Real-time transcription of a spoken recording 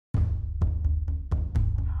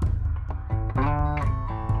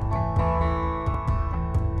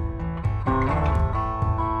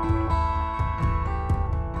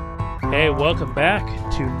Hey, welcome back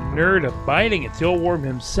to Nerd Abiding. It's the old worm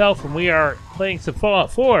himself, and we are playing some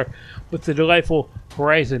Fallout 4 with the delightful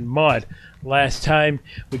Horizon mod. Last time,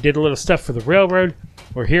 we did a little stuff for the railroad.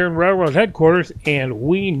 We're here in railroad headquarters, and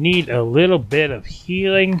we need a little bit of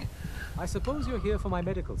healing. I suppose you're here for my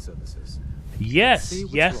medical services. Yes,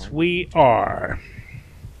 we are.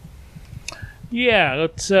 Yeah,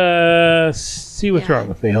 let's see what's wrong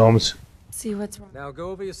with me, Holmes. See what's wrong. Now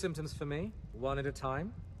go over your symptoms for me, one at a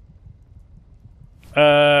time.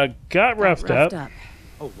 Got roughed up.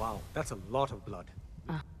 Oh wow, that's a lot of blood.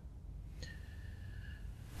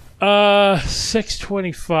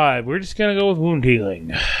 625. We're just gonna go with wound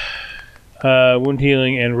healing. Wound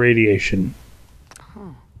healing and radiation.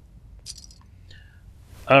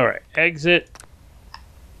 Alright, exit.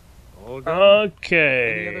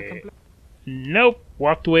 Okay. Nope.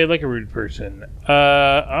 Walked away like a rude person.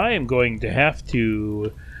 I am going to have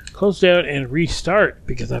to close down and restart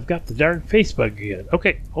because I've got the darn face bug again.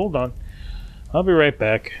 Okay, hold on. I'll be right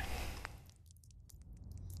back.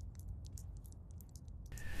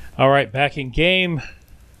 Alright, back in game.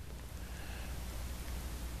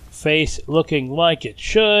 Face looking like it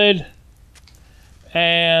should.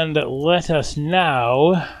 And let us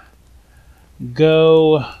now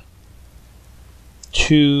go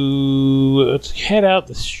to... let's head out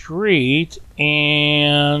the street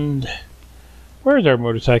and... where's our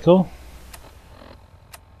motorcycle?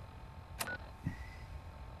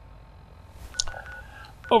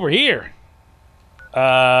 Over here.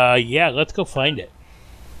 Yeah, let's go find it.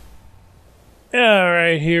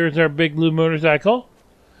 Alright, here's our big blue motorcycle.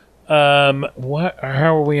 How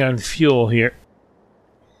are we on fuel here?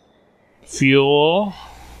 Fuel.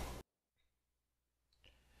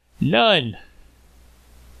 None.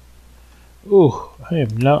 Ooh, I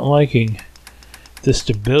am not liking the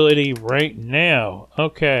stability right now.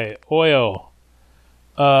 Okay, oil.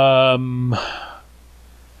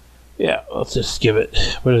 Yeah, let's just give it.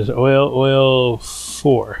 What is it? Oil? Oil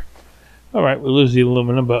 4. Alright, we lose the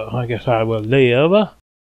aluminum, but I guess I will live.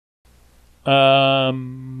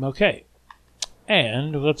 Okay.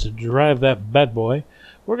 And let's drive that bad boy.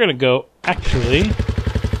 We're gonna go, actually...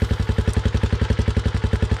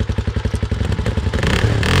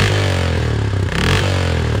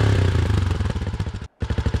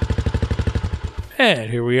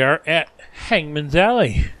 and here we are at Hangman's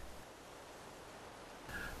Alley.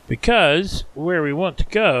 Because where we want to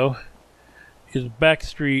go is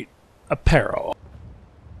Backstreet Apparel.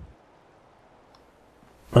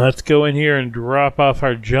 Let's go in here and drop off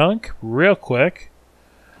our junk real quick.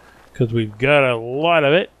 Because we've got a lot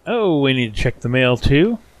of it. Oh, we need to check the mail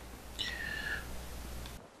too.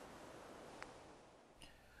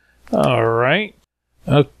 Alright.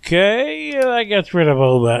 Okay, that gets rid of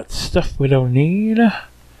all that stuff we don't need.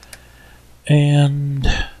 And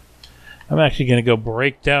I'm actually going to go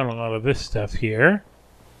break down a lot of this stuff here.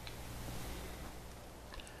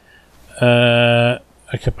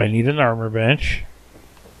 Except I need an armor bench.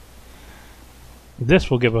 This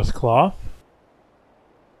will give us cloth.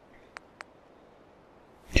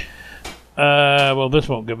 Well, this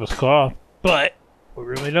won't give us cloth, but we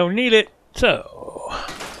really don't need it, so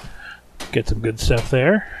get some good stuff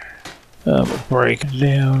there. We'll break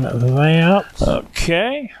down that.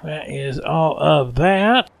 Okay, that is all of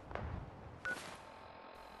that.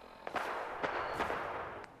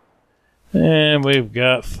 And we've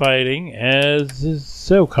got fighting, as is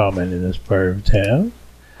so common in this part of town.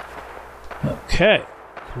 Okay,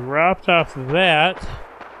 dropped off that.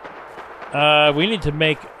 We need to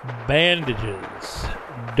make bandages,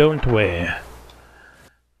 don't we?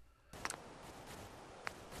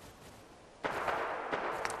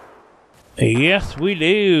 Yes, we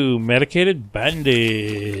do. Medicated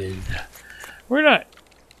bandage. We're not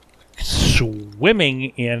swimming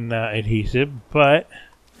in adhesive, but...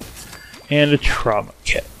 and a trauma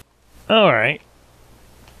kit. Alright.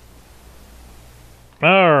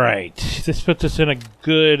 Alright. This puts us in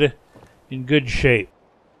good shape.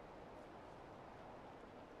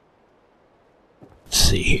 Let's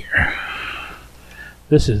see here.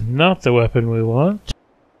 This is not the weapon we want.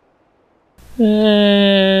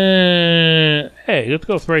 Hey, let's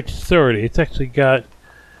go with right to 30. It's actually got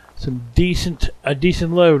some a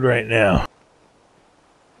decent load right now.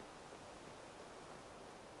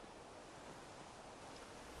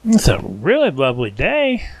 It's a really lovely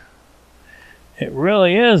day. It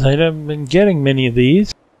really is. I haven't been getting many of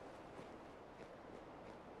these.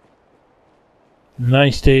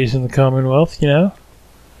 Nice days in the Commonwealth, you know.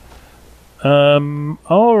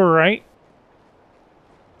 Alright.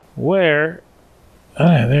 Where?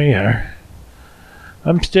 Ah, there you are.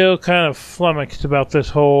 I'm still kind of flummoxed about this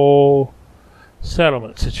whole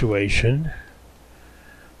settlement situation.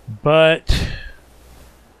 But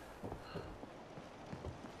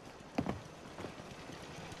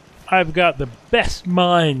I've got the best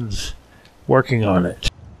minds working on it.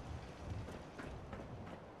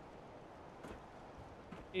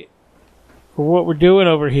 For what we're doing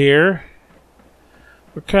over here,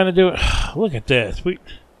 we're kind of doing... Look at this.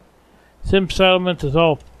 Sim settlement is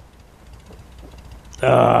all...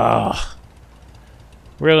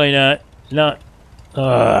 really not...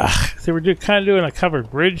 So we're kind of doing a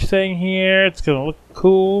covered bridge thing here. It's going to look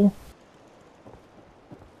cool.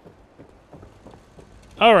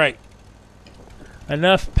 Alright.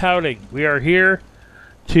 Enough pouting. We are here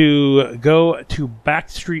to go to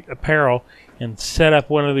Backstreet Apparel and set up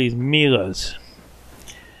one of these Milas.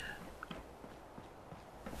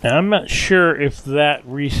 Now, I'm not sure if that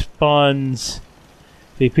respawns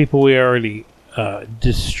the people we already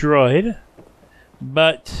destroyed,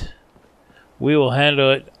 but we will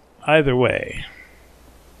handle it either way.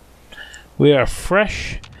 We are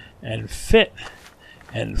fresh and fit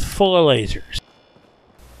and full of lasers.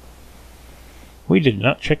 We did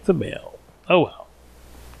not check the mail. Oh well.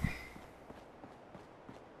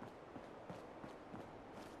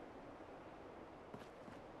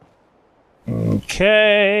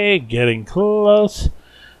 Okay, getting close.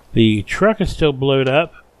 The truck is still blowed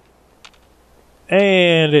up.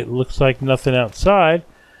 And it looks like nothing outside.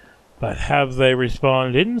 But have they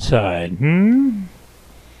respawned inside?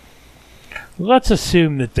 Let's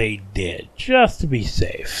assume that they did, just to be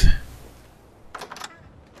safe.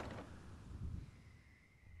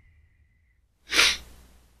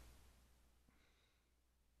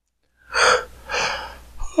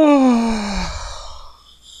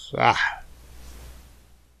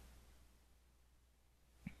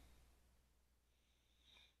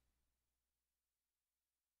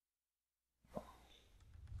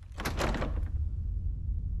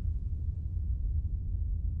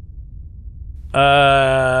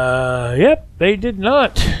 Yep, they did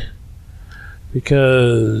not.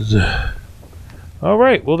 Because...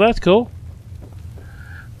 Alright, well that's cool.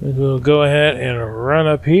 We'll go ahead and run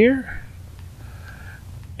up here.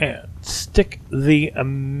 And stick the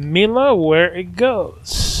Mila where it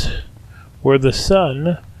goes. Where the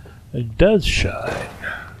sun does shine.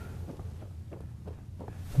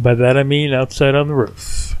 By that I mean outside on the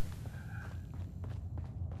roof.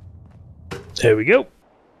 There we go.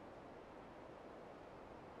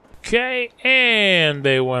 Okay, and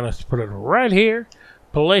they want us to put it right here.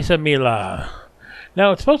 Place a Mila.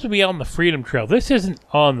 Now, it's supposed to be on the Freedom Trail. This isn't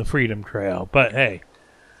on the Freedom Trail, but hey.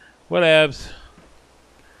 Whatevs.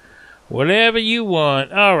 Whatever you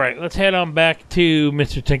want. Alright, let's head on back to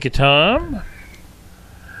Mr. Tinkatom.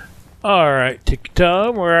 Alright,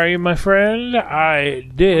 Tinkatom, where are you, my friend? I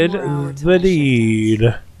did the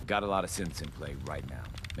deed. Got a lot of synths in play right now.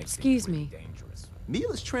 Makes Excuse things me. really dangerous.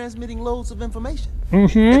 Neil is transmitting loads of information.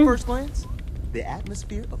 Mm-hmm. At first glance, the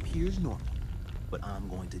atmosphere appears normal, but I'm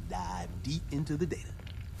going to dive deep into the data.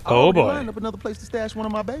 Oh boy. Lined up another place to stash one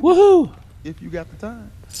of my babies. Woohoo! If you got the time.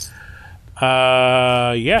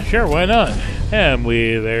 Yeah, sure, why not? And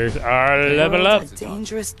there's our level up. It's a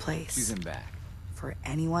dangerous place She's in back. for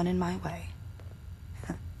anyone in my way.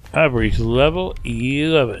 I've reached level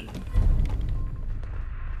 11.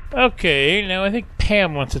 Okay, now I think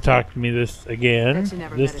Pam wants to talk to me this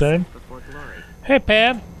time. Hey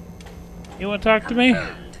Pam, you want to talk to me?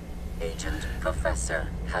 Confirmed. Agent Professor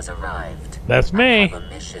has arrived. That's I me. have a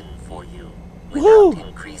mission for you. Woohoo! Without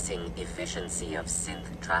increasing efficiency of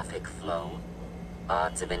synth traffic flow,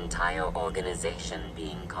 odds of entire organization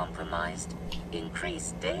being compromised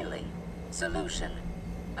increase daily. Solution: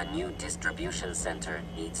 a new distribution center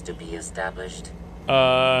needs to be established.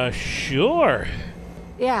 Sure.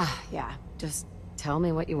 Yeah. Just tell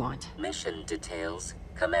me what you want. Mission details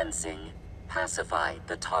commencing. Pacify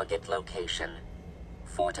the target location.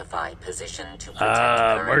 Fortify position to protect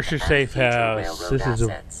current Mercer and Safe future House. railroad This is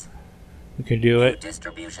assets. we can do New it.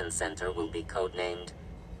 distribution center will be codenamed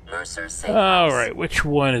Mercer Safe House. Alright, which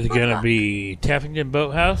one is Good gonna luck. be? Taffington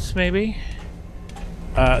Boathouse, maybe?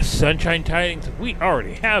 Sunshine Tidings. We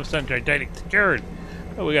already have Sunshine Tidings secured.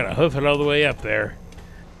 Oh, we gotta hoof it all the way up there.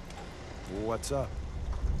 What's up?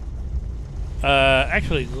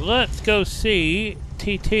 Actually, let's go see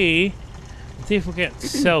TT and see if we can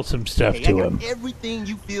sell some stuff Hey, to I him. got everything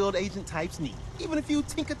you field agent types need. Even a few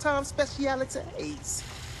Tinkatom specialities.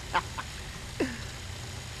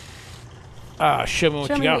 Show me what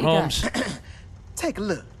Show you me got, what you Holmes. Take a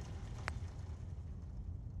look.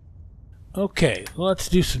 Okay, let's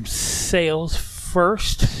do some sales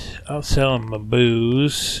first. I'll sell him my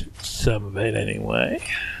booze. Some of it anyway.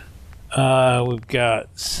 We've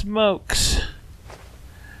got smokes.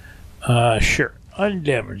 Sure.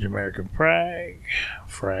 Undamaged American flag.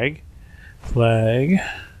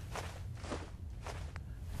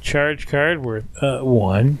 Charge card worth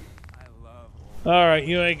 1. Alright,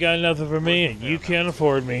 you ain't got nothing for me, and you can't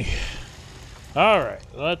afford me. Alright,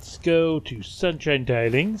 let's go to Sunshine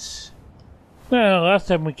Tidings. Well, last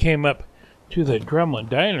time we came up to the Gremlin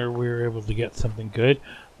Diner, we were able to get something good.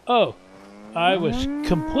 Oh, I was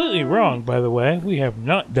completely wrong, by the way. We have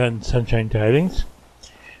not done Sunshine Tidings.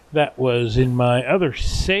 That was in my other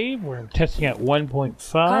save, where I'm testing out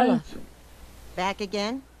 1.5. Carla, back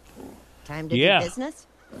again? Time to do business?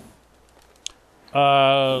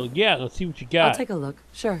 Yeah, let's see what you got. I'll take a look.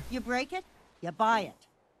 Sure. You break it, you buy it.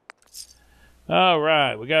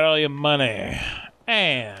 Alright, we got all your money.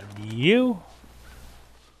 And you?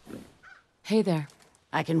 Hey there.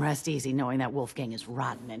 I can rest easy knowing that Wolfgang is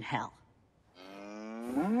rotten in hell.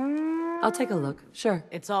 I'll take a look. Sure.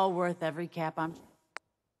 It's all worth every cap I'm...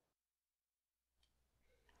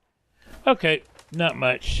 Okay, not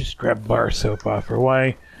much. Just grab bar soap off her.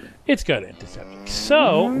 Why? It's got antiseptic.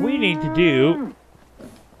 So, we need to do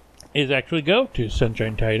is actually go to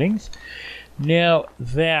Sunshine Tidings. Now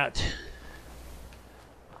that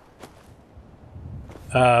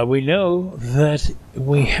we know that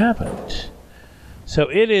we haven't. So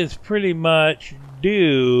it is pretty much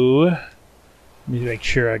due. Let me make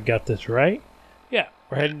sure I got this right. Yeah,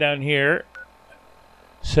 we're heading down here.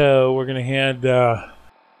 So we're going to head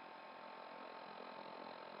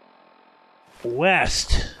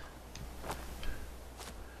west-ish.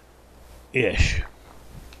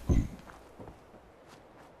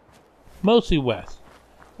 Mostly west.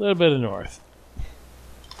 A little bit of north.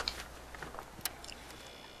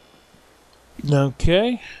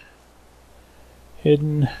 Okay.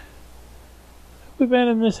 Hidden. Have we been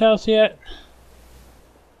in this house yet?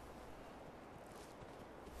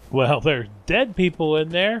 Well, there's dead people in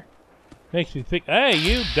there. Makes me think, hey,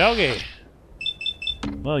 you doggy.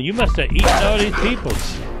 Well, you must have eaten all these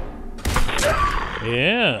peoples.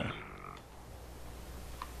 Yeah.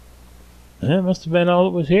 That must have been all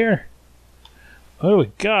that was here. What do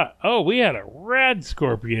we got? Oh, we had a rad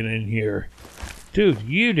scorpion in here. Dude,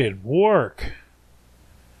 you did work.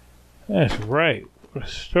 That's right. What a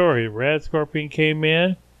story. Rad scorpion came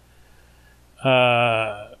in.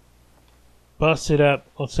 Busted up,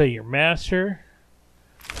 let's say, your master.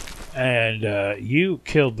 And you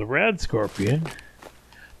killed the rad scorpion.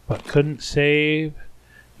 But couldn't save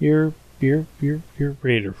your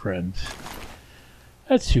raider friends.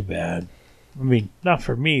 That's too bad. I mean, not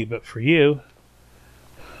for me, but for you.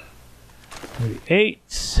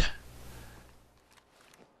 8s.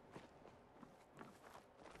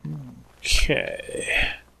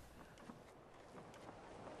 Okay.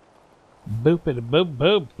 Boop it, boop,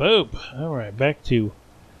 boop, boop. Alright, back to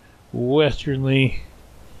westward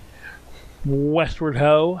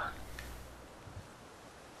ho.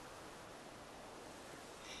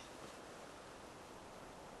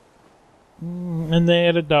 And they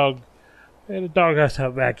had a dog. They had a doghouse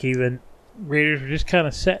out back even. Raiders were just kind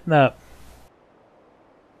of setting up.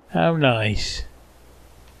 How nice.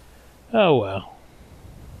 Oh well.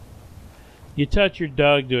 You taught your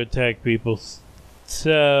dog to attack people,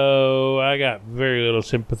 so I got very little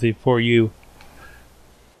sympathy for you.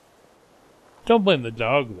 Don't blame the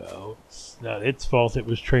dog, though. It's not its fault it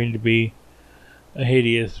was trained to be a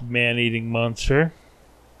hideous man-eating monster.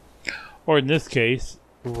 Or in this case,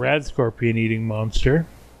 rad scorpion-eating monster.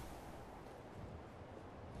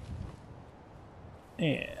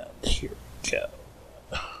 And here we go.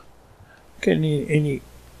 Any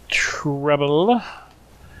trouble?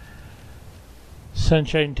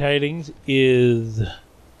 Sunshine Tidings is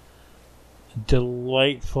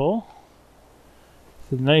delightful.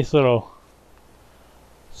 It's a nice little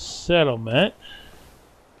settlement.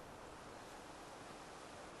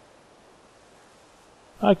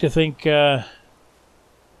 I like to think, oh,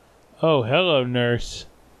 hello, nurse.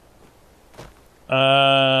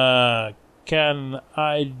 Can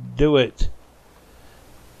I do it?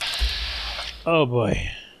 Oh boy.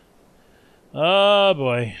 Oh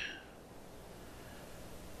boy.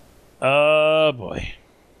 Oh boy.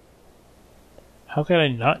 How can I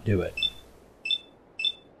not do it?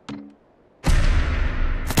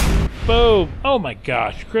 Boom! Oh my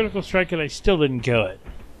gosh. Critical strike and I still didn't kill it.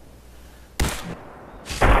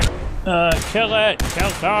 Kill it! Kill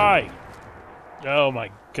die! Oh my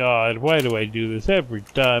god. Why do I do this every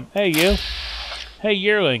time? Hey you! Hey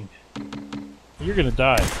yearling! You're gonna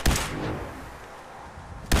die.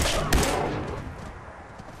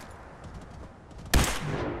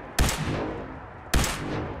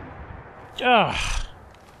 Ah.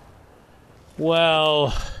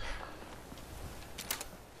 Well,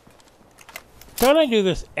 Don't I do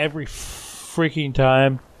this every freaking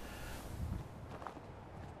time?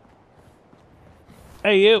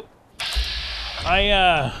 Hey, you.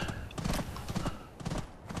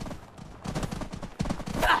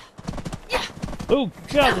 Oh,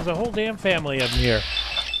 God, there's a whole damn family of them here.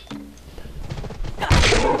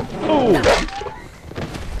 Oh!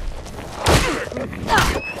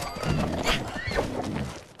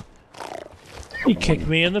 He kicked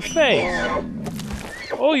me in the face.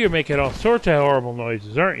 Oh, you're making all sorts of horrible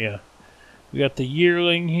noises, aren't you? We got the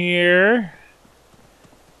yearling here.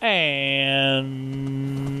 And...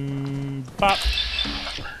 Bop.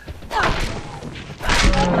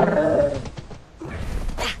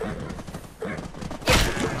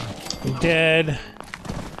 Dead.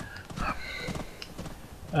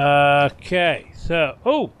 Okay, so...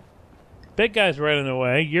 Oh! Big guy's running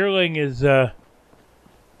away. Yearling is, ran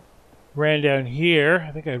down here.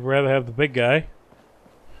 I think I'd rather have the big guy.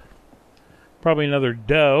 Probably another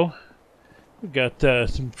doe. We've got,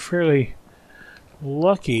 some fairly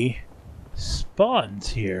lucky spawns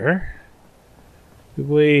here. Did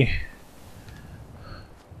we...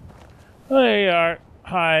 Oh, there you are.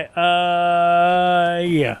 Hi,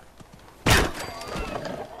 yeah.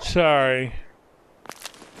 Sorry.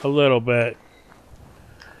 A little bit.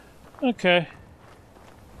 Okay.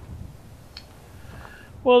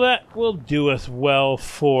 Well, that will do us well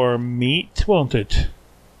for meat, won't it?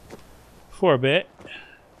 For a bit.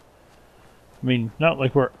 I mean, not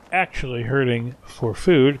like we're actually hurting for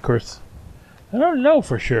food. Of course, I don't know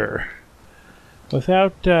for sure.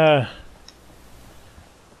 Without, I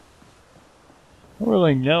don't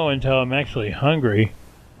really know until I'm actually hungry.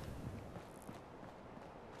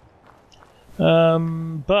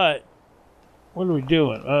 But what are we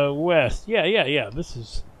doing? West. Yeah. This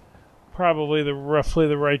is probably roughly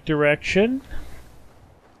the right direction.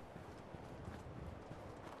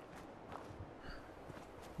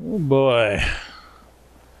 Oh boy.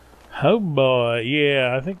 Oh boy.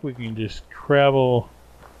 Yeah, I think we can just travel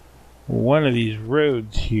one of these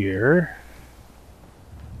roads here.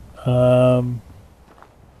 What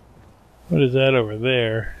is that over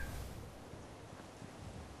there?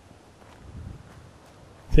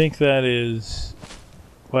 I think that is,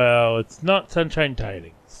 well, it's not Sunshine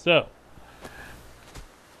Tidings. So,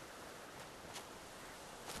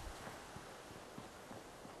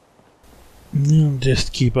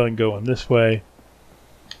 just keep on going this way.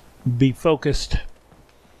 Be focused.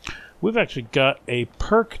 We've actually got a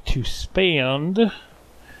perk to spend.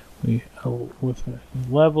 We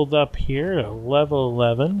leveled up here to level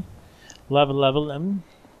 11. Leveling.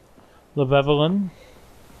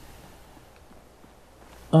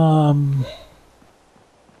 And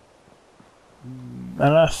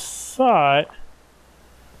I thought,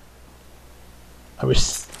 I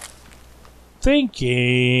was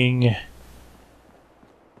thinking,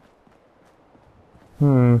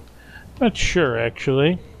 not sure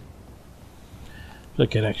actually. I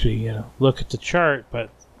could actually, look at the chart, but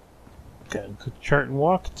gotta look at the chart and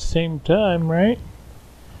walk at the same time, right?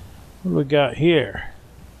 What do we got here?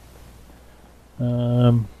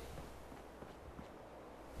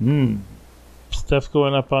 Stuff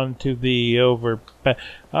going up onto the Alright,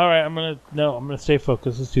 I'm gonna stay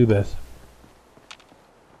focused. Let's do this.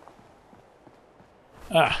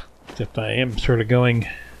 Except I am sort of going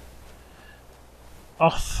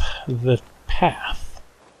off the path.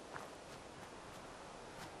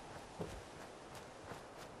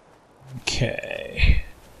 Okay.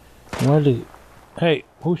 Hey,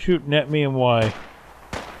 who's shooting at me and why?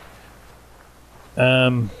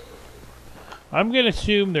 I'm gonna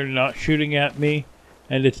assume they're not shooting at me,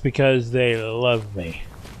 and it's because they love me.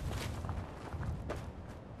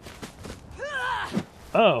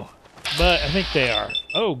 Oh, but I think they are.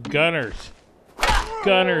 Oh, gunners.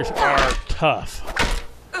 Gunners are tough.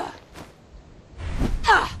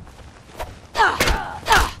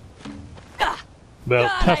 Well,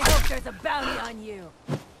 tough. I hope there's a bounty on you.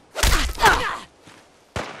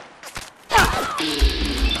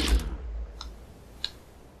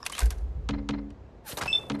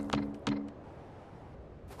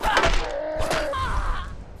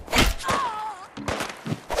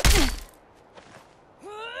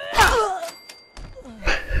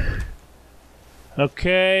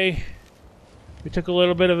 Okay, we took a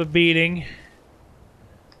little bit of a beating,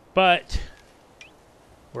 but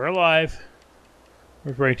we're alive.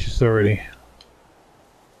 Where's Righteous Authority?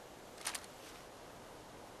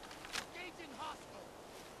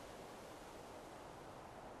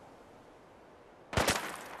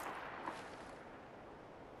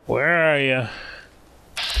 Where are you?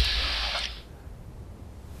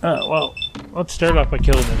 Well, let's start off by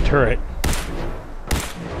killing the turret.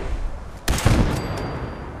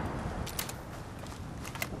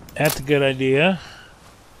 That's a good idea.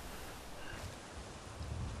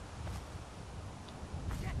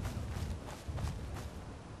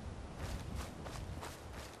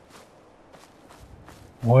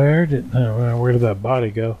 Where did that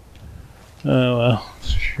body go? Oh well,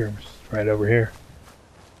 sure, it's right over here.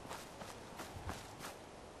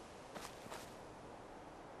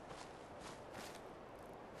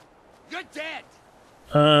 You're dead.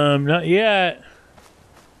 Not yet.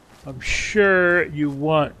 I'm sure you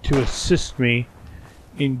want to assist me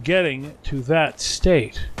in getting to that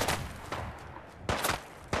state. I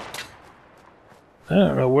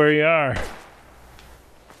don't know where you are.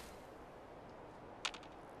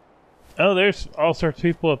 Oh, there's all sorts of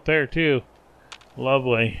people up there too.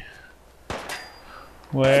 Lovely.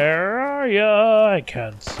 Where are you? I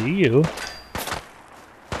can't see you.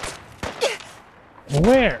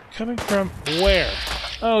 Where? Coming from where?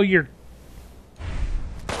 Oh, you're...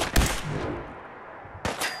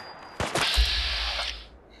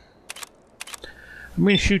 I'm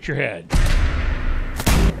gonna shoot your head.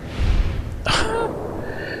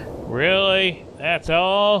 Really? That's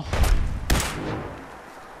all?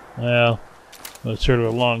 Well, it was sort of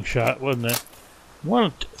a long shot, wasn't it? I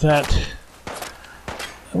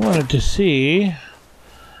wanted to see...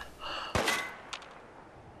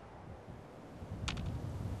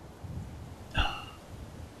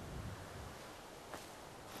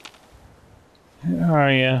 Where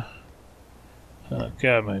are you? Oh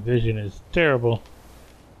god, my vision is terrible.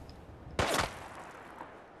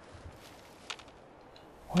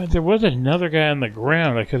 Why, there was another guy on the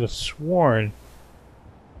ground, I could have sworn.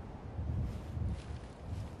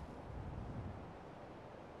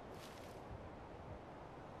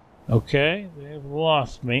 Okay, they've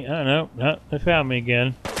lost me. Oh no, they found me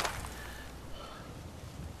again.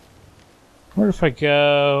 Where if I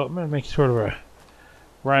go? I'm gonna make sort of a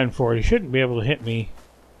run for it. He shouldn't be able to hit me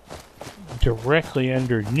directly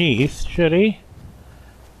underneath, should he?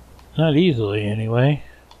 Not easily, anyway.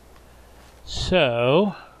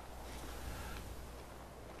 So,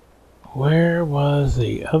 where was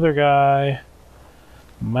the other guy?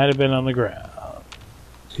 Might have been on the ground.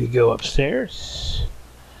 Did he go upstairs?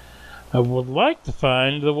 I would like to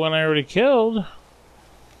find the one I already killed.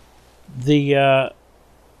 The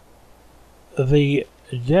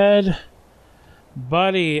dead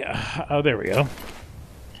body. Oh, there we go.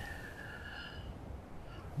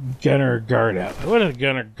 Gunner guard outfit. What does a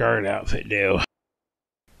gunner guard outfit do?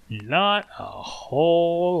 Not a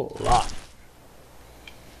whole lot.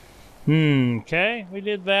 Okay, we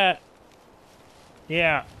did that.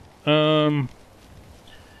 Yeah.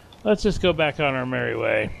 Let's just go back on our merry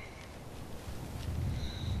way.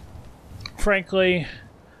 Frankly,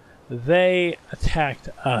 they attacked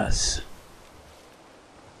us.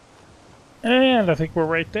 And I think we're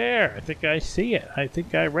right there. I think I see it. I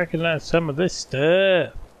think I recognize some of this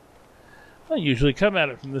stuff. I usually come at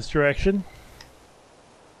it from this direction.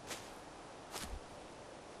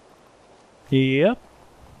 Yep.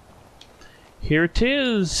 Here it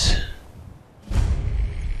is.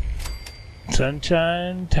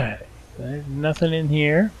 Sunshine tight. There's nothing in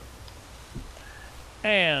here.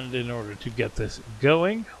 And in order to get this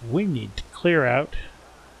going, we need to clear out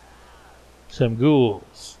some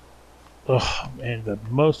ghouls. Oh, man, the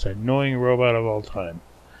most annoying robot of all time.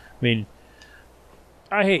 I mean,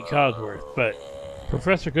 I hate Cogsworth, but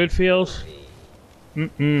Professor Goodfield?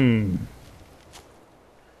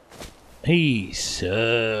 He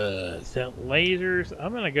sucks. That lasers?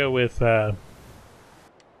 I'm gonna go with,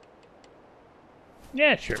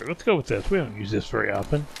 yeah, sure, let's go with this. We don't use this very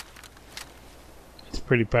often. It's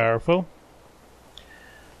pretty powerful.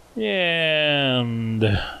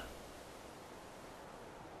 And...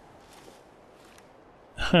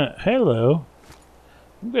 hello.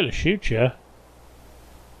 I'm gonna shoot ya.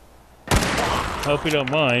 Hope you don't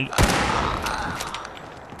mind.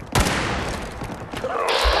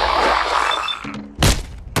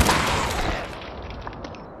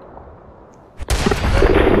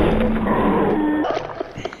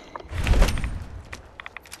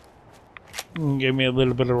 Give me a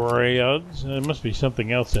little bit of rayons. There must be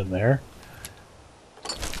something else in there.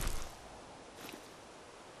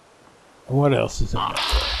 What else is in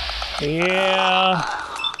there? Yeah.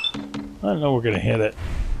 I know we're gonna hit it.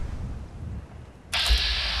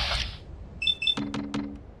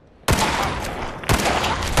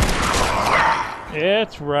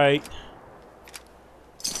 That's right.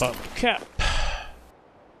 Bump cap.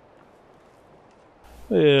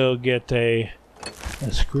 We'll get a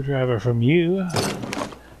screwdriver from you.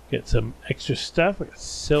 Get some extra stuff. We got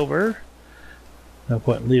silver. No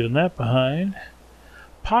point in leaving that behind.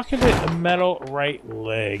 Pocketed a metal right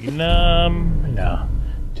leg. No.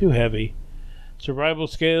 Too heavy. Survival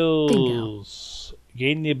skills.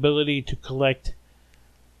 Gain the ability to collect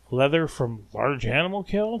leather from large animal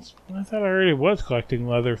kills? I thought I already was collecting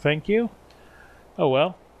leather, thank you. Oh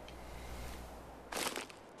well.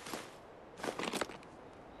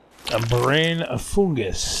 A brain of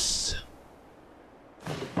fungus.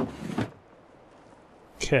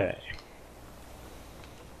 Okay.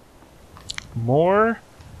 More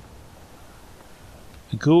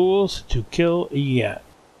ghouls to kill yet.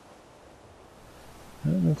 I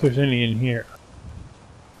don't know if there's any in here.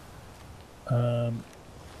 What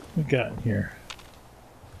we got in here?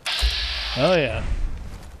 Oh yeah.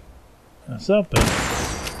 Something.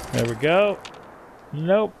 There we go.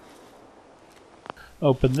 Nope.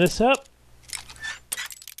 Open this up.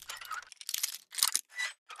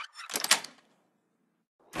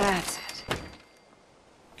 That's it.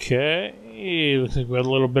 Okay. Looks like we got a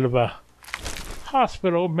little bit of a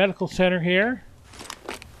hospital, medical center here.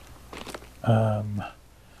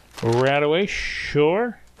 Right away,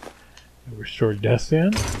 sure. Restore death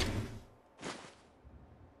then.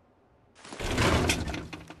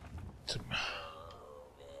 Some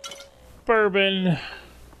bourbon.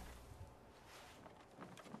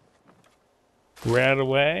 Right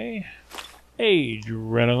away.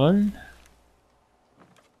 Adrenaline.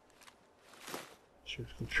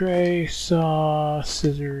 Surgical tray, saw,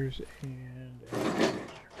 scissors, and...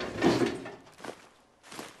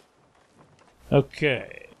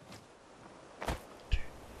 Okay.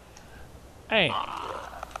 Hey.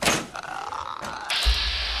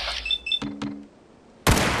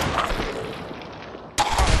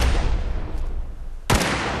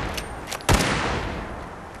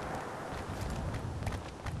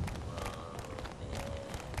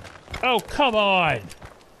 Oh, come on!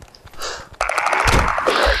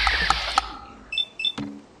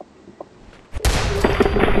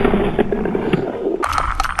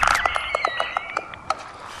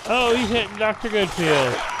 Oh, he's hitting Dr.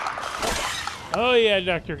 Goodfield. Oh yeah,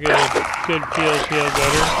 Dr. Goodfield, feel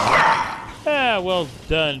better. Ah, well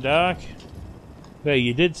done, Doc. Hey,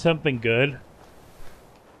 you did something good.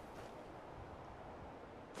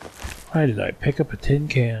 Why did I pick up a tin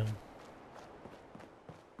can?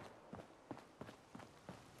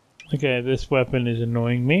 Okay, this weapon is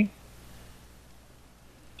annoying me.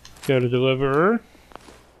 Go to deliverer.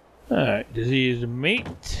 Alright, diseased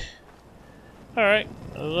meat. Alright,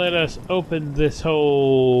 let us open this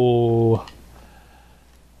whole...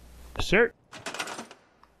 Cert.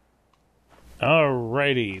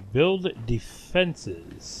 Alrighty, build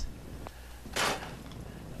defenses.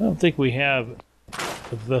 I don't think we have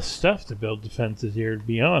the stuff to build defenses here, to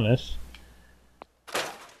be honest.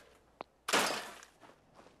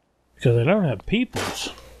 Because I don't have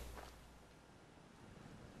peoples.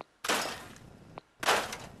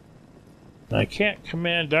 I can't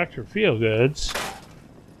command Dr. Feelgoods.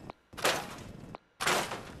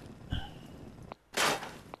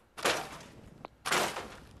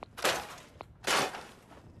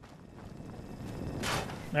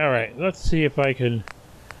 Alright, let's see if I can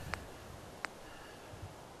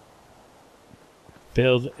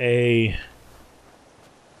build a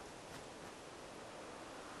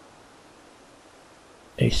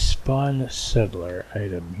spawn settler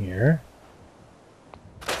item here.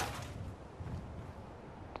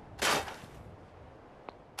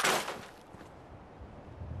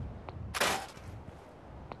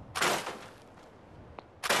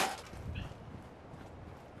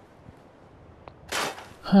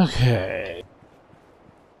 Okay.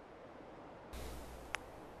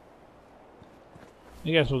 I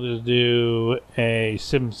guess we'll just do a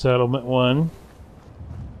sim settlement one.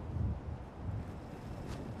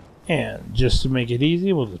 And just to make it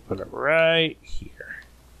easy, we'll just put it right here.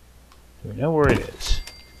 So we know where it is.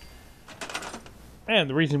 And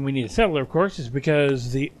the reason we need a settler, of course, is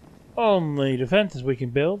because the only defenses we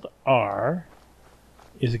can build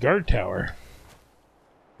is a guard tower.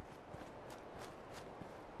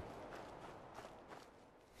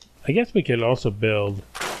 I guess we could also build...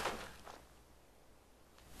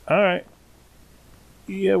 Alright.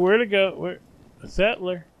 Yeah, where to go? Where? A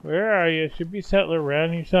settler. Where are you? Should be a settler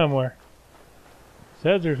around here somewhere.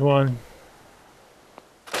 Says there's one.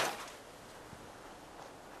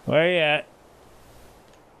 Where you at?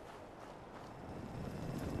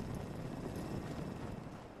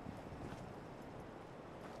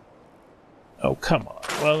 Oh, come on.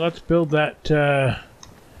 Well, let's build that,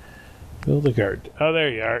 build a guard. Oh, there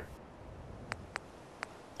you are.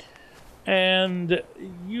 And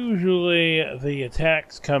usually the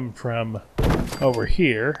attacks come from over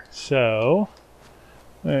here, so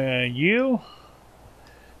you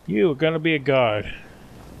are gonna be a guard.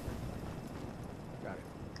 Got it.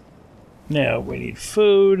 Now we need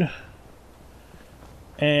food.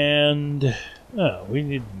 And oh, we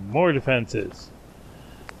need more defenses.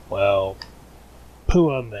 Well, poo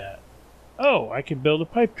on that. Oh, I can build a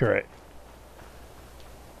pipe turret.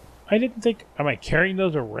 I didn't think... Am I carrying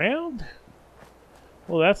those around?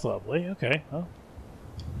 Well, that's lovely. Okay. Well,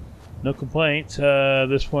 no complaints.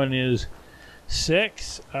 This one is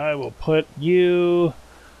 6. I will put you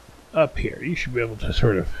up here. You should be able to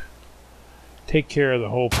sort of take care of the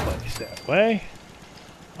whole place that way.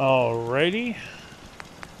 Alrighty.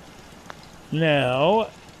 Now,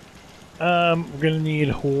 we're going to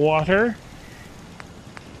need water.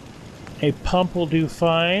 A pump will do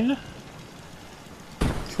fine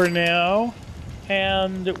for now.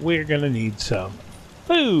 And we're going to need some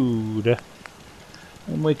food.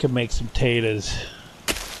 And we can make some taters.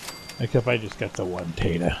 Except I just got the one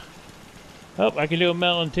tater. Oh, I can do a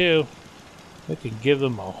melon too. We can give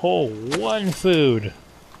them a whole one food.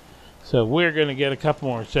 So we're going to get a couple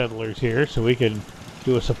more settlers here so we can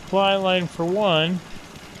do a supply line for one.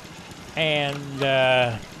 And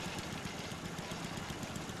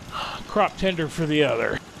crop tender for the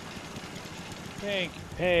other.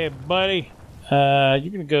 Hey, buddy. You're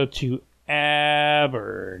going to go to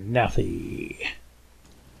Abernathy.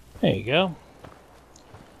 There you go.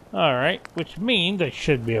 Alright, which means I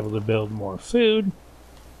should be able to build more food.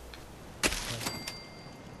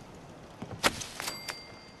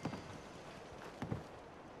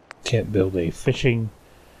 Can't build a fishing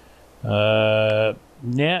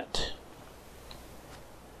net.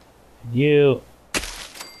 You.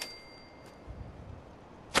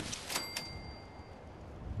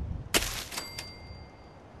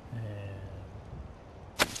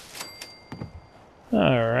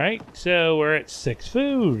 Alright, so we're at 6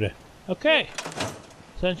 food. Okay.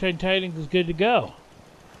 Sunshine Tidings is good to go.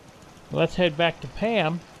 Let's head back to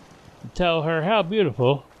Pam and tell her how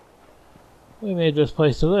beautiful we made this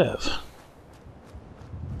place to live.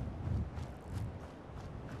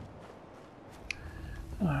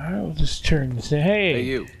 Alright, we'll just turn this in. Hey,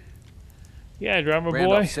 you. Yeah, drummer boy.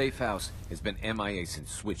 Randolph's safe house has been MIA since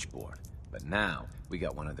Switchboard, but now we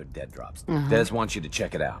got one of their dead drops. Des wants you to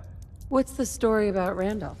check it out. What's the story about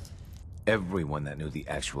Randolph? Everyone that knew the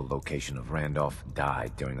actual location of Randolph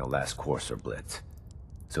died during the last Courser Blitz.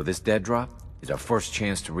 So this dead drop is our first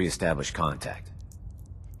chance to reestablish contact.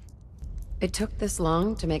 It took this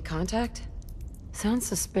long to make contact? Sounds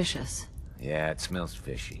suspicious. Yeah, it smells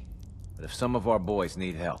fishy. But if some of our boys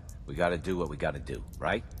need help, we gotta do what we gotta do,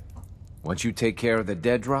 right? Once you take care of the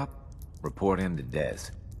dead drop, report him to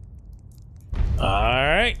Des.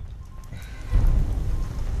 Alright.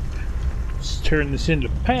 Let's turn this into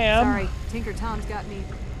Pam. Sorry, Tinker Tom's got me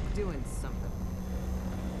doing something.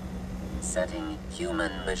 Setting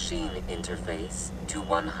human-machine interface to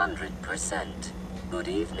 100%. Good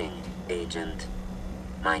evening, Agent.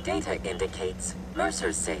 My data indicates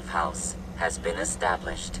Mercer's safe house has been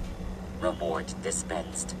established. Reward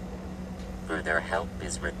dispensed. Further help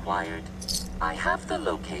is required. I have the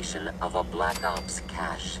location of a Black Ops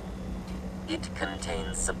cache. It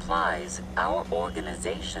contains supplies our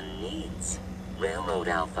organization needs. Railroad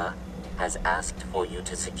Alpha has asked for you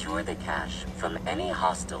to secure the cache from any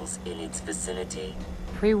hostiles in its vicinity.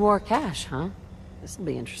 Pre-war cache, huh? This'll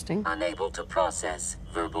be interesting. Unable to process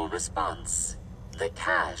verbal response. The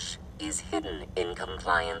cache is hidden in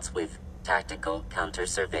compliance with tactical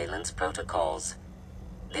counter-surveillance protocols.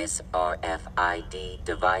 This RFID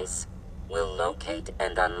device will locate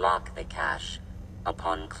and unlock the cache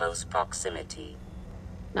upon close proximity.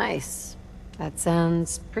 Nice. That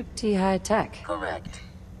sounds pretty high-tech. Correct.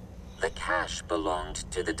 The cache belonged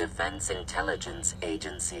to the Defense Intelligence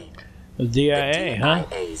Agency. The DIA, huh?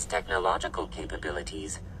 The DIA's technological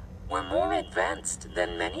capabilities were more advanced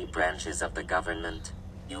than many branches of the government.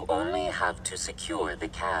 You only have to secure the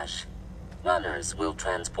cache. Runners will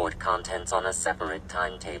transport contents on a separate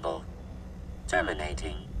timetable.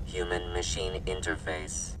 Terminating human-machine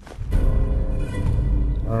interface.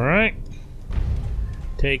 Alright.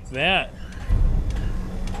 Take that.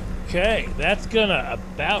 Okay, that's gonna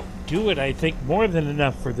about do it, I think. More than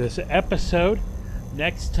enough for this episode.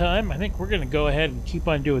 Next time, I think we're gonna go ahead and keep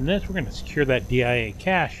on doing this. We're gonna secure that DIA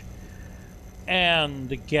cache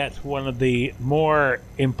and get one of the more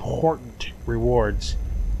important rewards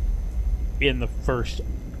in the first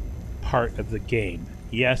part of the game.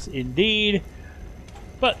 Yes, indeed.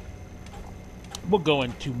 But we'll go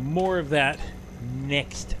into more of that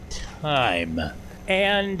next time.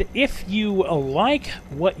 And if you like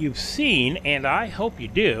what you've seen, and I hope you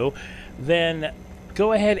do, then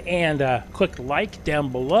go ahead and click like down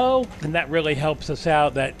below, and that really helps us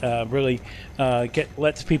out. That really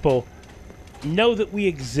lets people know that we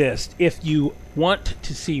exist. If you want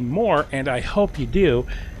to see more, and I hope you do,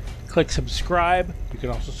 click subscribe. You can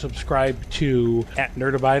also subscribe to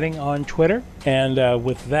 @NerdAbiding on Twitter. And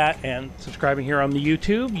with that and subscribing here on the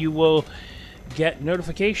YouTube, you will get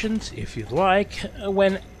notifications, if you'd like,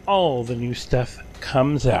 when all the new stuff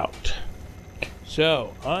comes out.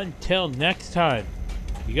 So, until next time,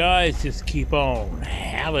 you guys just keep on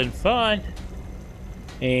having fun.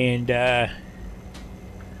 And,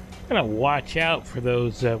 gonna watch out for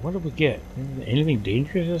those, what did we get? Anything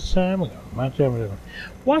dangerous this time? Watch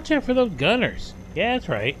out for those gunners. Yeah, that's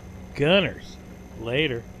right. Gunners.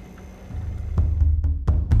 Later.